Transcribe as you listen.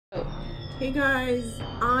Hey guys,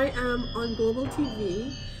 I am on global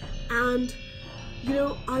TV, and you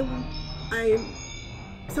know,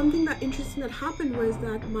 something that interesting that happened was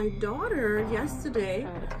that my daughter yesterday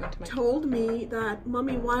told me that,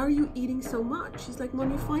 "Mommy, why are you eating so much?" She's like,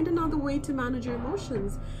 "Mommy, find another way to manage your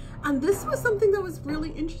emotions." And this was something that was really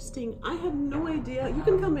interesting. I had no idea. You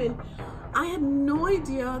can come in. I had no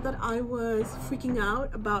idea that I was freaking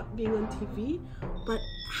out about being on TV, but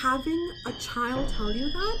having a child tell you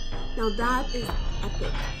that, now that is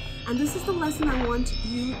epic. And this is the lesson I want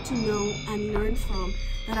you to know and learn from,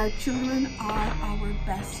 that our children are our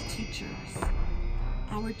best teachers.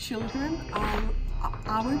 Our children are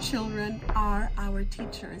our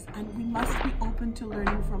teachers, and we must be open to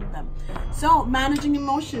learning from them. So managing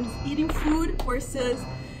emotions, eating food versus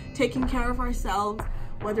taking care of ourselves,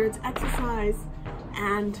 whether it's exercise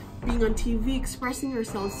and being on TV, expressing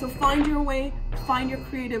yourselves. So find your way, find your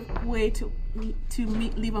creative way to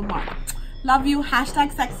leave a mark. Love you.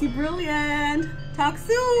 #SexyBrilliant. Talk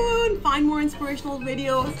soon. Find more inspirational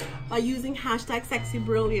videos by using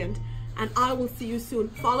 #SexyBrilliant. And I will see you soon.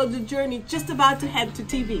 Follow the journey, just about to head to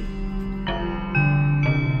TV.